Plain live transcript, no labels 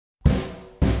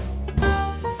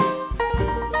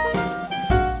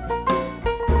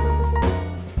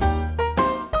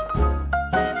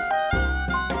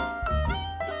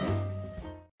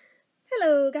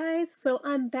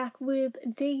am back with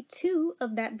day 2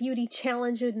 of that beauty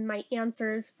challenge and my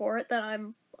answers for it that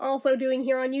I'm also doing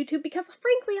here on YouTube because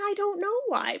frankly I don't know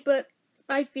why, but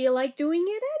I feel like doing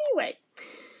it anyway.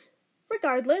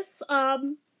 Regardless,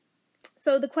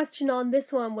 so the question on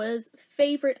this one was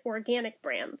favorite organic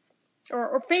brands.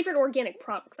 Or favorite organic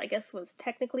products, I guess was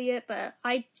technically it, but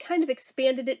I kind of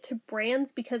expanded it to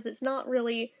brands because it's not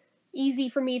really easy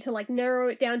for me to like narrow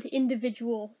it down to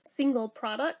individual single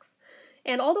products.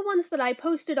 And all the ones that I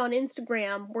posted on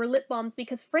Instagram were lip balms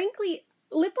because frankly,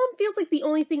 lip balm feels like the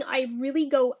only thing I really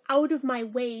go out of my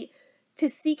way to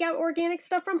seek out organic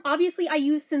stuff from. Obviously I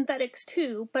use synthetics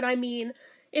too, but I mean,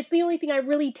 it's the only thing I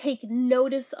really take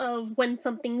notice of when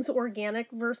something's organic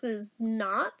versus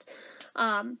not.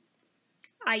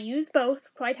 I use both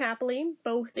quite happily,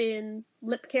 both in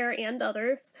lip care and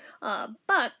others,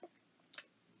 but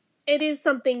it is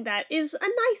something that is a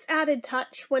nice added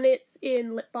touch when it's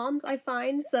in lip balms, I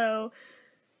find, so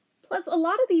plus a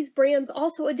lot of these brands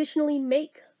also additionally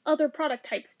make other product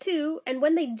types too, and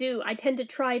when they do, I tend to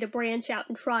try to branch out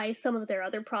and try some of their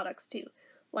other products too.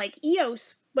 Like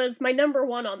EOS was my number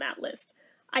 1 on that list.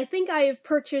 I think I have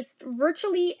purchased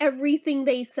virtually everything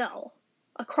they sell,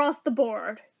 across the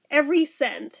board. Every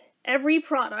scent, every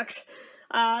product.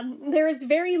 There is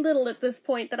very little at this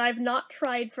point that I've not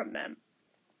tried from them.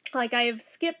 Like, I have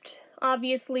skipped,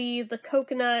 obviously, the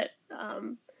coconut,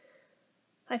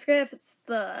 I forget if it's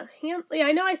the hand, yeah,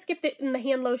 I know I skipped it in the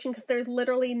hand lotion because there's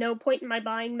literally no point in my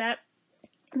buying that,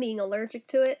 being allergic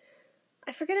to it.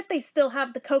 I forget if they still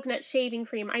have the coconut shaving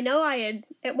cream. I know I had,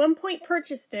 at one point,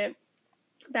 purchased it,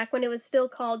 back when it was still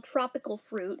called Tropical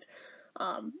Fruit,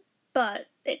 but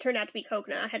it turned out to be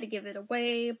coconut. I had to give it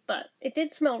away, but it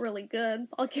did smell really good.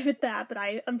 I'll give it that, but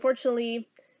I unfortunately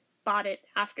bought it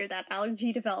after that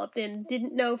allergy developed and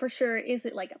didn't know for sure, is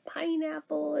it like a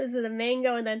pineapple, is it a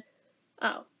mango, and then,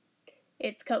 oh,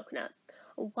 it's coconut.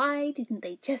 Why didn't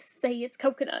they just say it's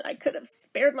coconut? I could have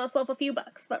spared myself a few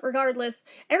bucks, but regardless,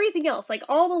 everything else, like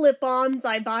all the lip balms,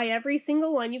 I buy every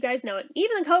single one, you guys know it.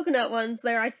 Even the coconut ones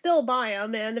there, I still buy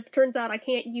them, and if it turns out I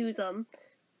can't use them,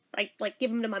 I, like,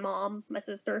 give them to my mom, my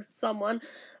sister, someone.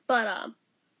 But,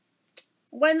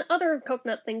 when other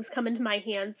coconut things come into my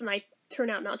hands and I turn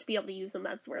out not to be able to use them,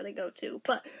 that's where they go to.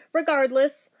 But,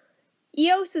 regardless,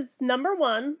 EOS is number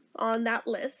 1 on that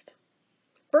list.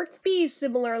 Burt's Bees,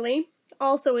 similarly,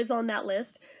 also is on that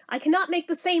list. I cannot make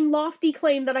the same lofty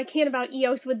claim that I can about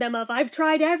EOS with them of, I've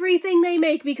tried everything they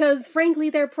make because, frankly,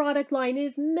 their product line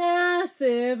is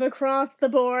massive across the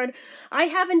board. I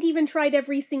haven't even tried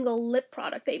every single lip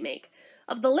product they make.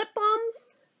 Of the lip balms,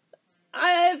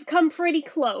 I've come pretty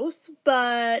close,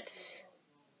 but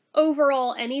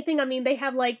overall anything, I mean, they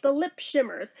have, like, the lip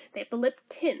shimmers, they have the lip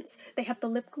tints, they have the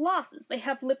lip glosses, they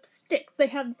have lipsticks, they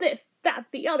have this, that,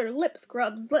 the other, lip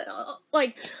scrubs,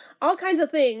 like, all kinds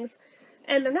of things.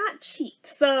 And they're not cheap,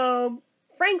 so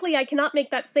frankly I cannot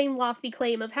make that same lofty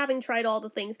claim of having tried all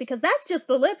the things because that's just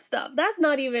the lip stuff. That's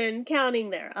not even counting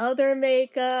their other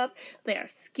makeup, their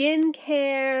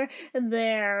skincare,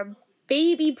 their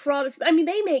baby products. I mean,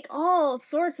 they make all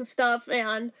sorts of stuff,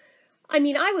 and I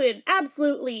mean, I would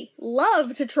absolutely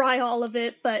love to try all of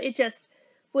it, but it just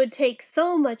would take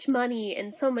so much money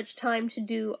and so much time to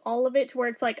do all of it to where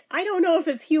it's like, I don't know if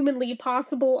it's humanly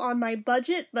possible on my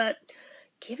budget, but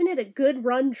giving it a good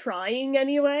run trying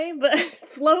anyway, but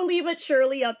slowly but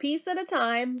surely, a piece at a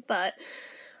time, but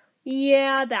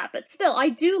yeah, that, but still, I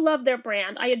do love their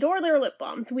brand. I adore their lip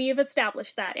balms. We have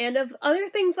established that, and of other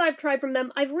things I've tried from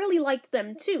them, I've really liked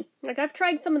them too. Like, I've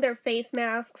tried some of their face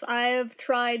masks, I've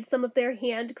tried some of their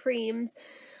hand creams,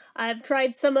 I've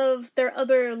tried some of their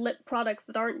other lip products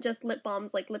that aren't just lip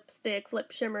balms, like lipsticks,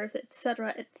 lip shimmers,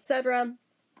 etc., etc.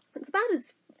 It's about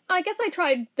as, I guess I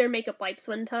tried their makeup wipes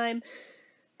one time.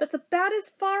 That's about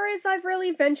as far as I've really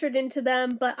ventured into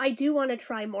them, but I do want to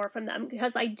try more from them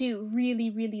because I do really,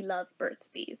 really love Burt's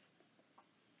Bees.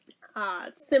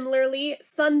 Similarly,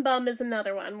 Sunbum is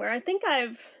another one where I think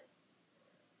well,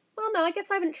 no, I guess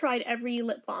I haven't tried every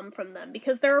lip balm from them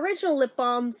because their original lip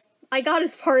balms, I got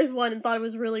as far as one and thought it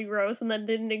was really gross and then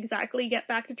didn't exactly get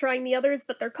back to trying the others,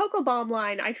 but their Cocoa Balm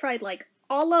line, I tried like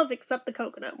all of except the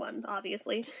coconut one,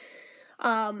 obviously.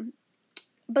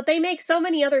 But they make so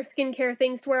many other skincare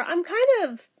things to where I'm kind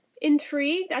of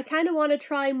intrigued. I kind of want to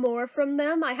try more from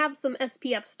them. I have some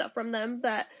SPF stuff from them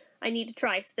that I need to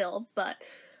try still, but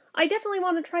I definitely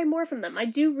want to try more from them. I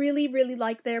do really, really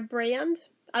like their brand.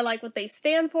 I like what they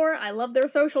stand for. I love their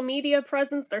social media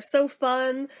presence. They're so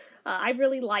fun. I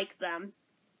really like them.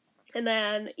 And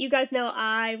then, you guys know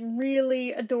I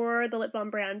really adore the lip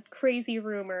balm brand Crazy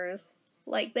Rumors.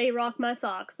 Like, they rock my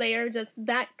socks. They are just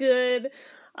that good.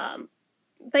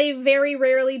 they very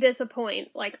rarely disappoint.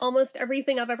 Like, almost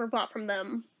everything I've ever bought from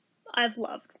them, I've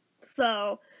loved.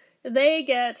 So, they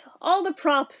get all the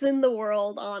props in the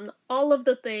world on all of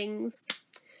the things.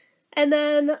 And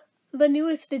then the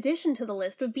newest addition to the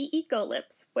list would be Eco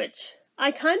Lips, which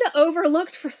I kind of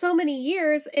overlooked for so many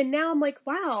years, and now I'm like,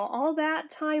 wow, all that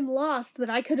time lost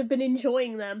that I could have been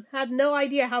enjoying them. Had no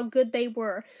idea how good they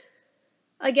were.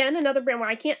 Again, another brand where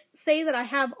I can't say that I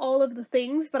have all of the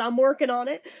things, but I'm working on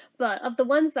it. But of the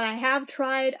ones that I have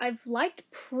tried, I've liked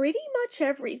pretty much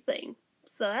everything.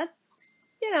 So that's,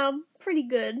 pretty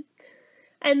good.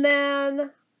 And then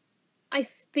I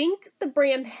think the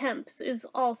brand Hemp's is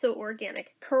also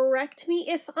organic. Correct me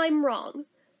if I'm wrong.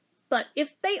 But if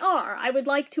they are, I would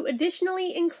like to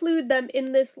additionally include them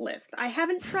in this list. I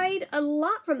haven't tried a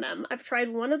lot from them. I've tried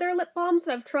one of their lip balms,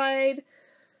 and I've tried,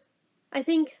 I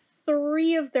think,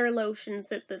 3 of their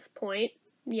lotions at this point.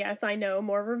 Yes, I know,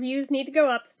 more reviews need to go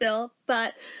up still,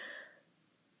 but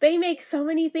they make so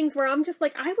many things where I'm just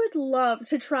like, I would love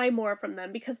to try more from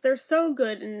them because they're so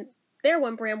good, and they're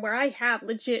one brand where I have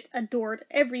legit adored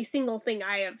every single thing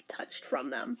I have touched from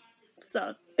them.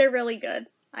 So, they're really good.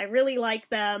 I really like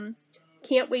them.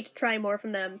 Can't wait to try more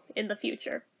from them in the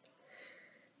future.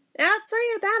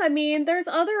 Outside of that, I mean, there's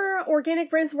other organic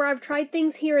brands where I've tried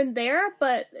things here and there,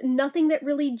 but nothing that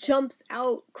really jumps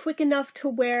out quick enough to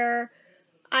where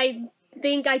I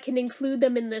think I can include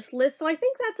them in this list. So I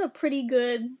think that's a pretty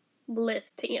good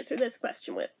list to answer this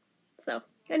question with. So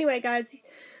anyway, guys,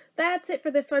 that's it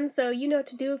for this one. So you know what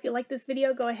to do. If you like this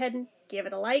video, go ahead and give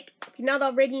it a like. If you're not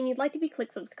already and you'd like to be,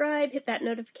 click subscribe, hit that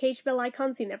notification bell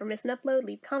icon so you never miss an upload,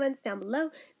 leave comments down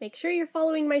below. Make sure you're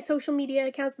following my social media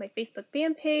accounts, my Facebook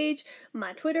fan page,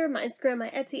 my Twitter, my Instagram, my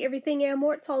Etsy, everything and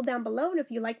more. It's all down below. And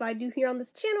if you like what I do here on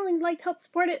this channel and you'd like to help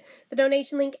support it, the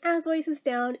donation link, as always, is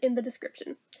down in the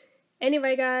description.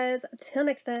 Anyway, guys, until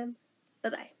next time,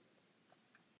 bye-bye.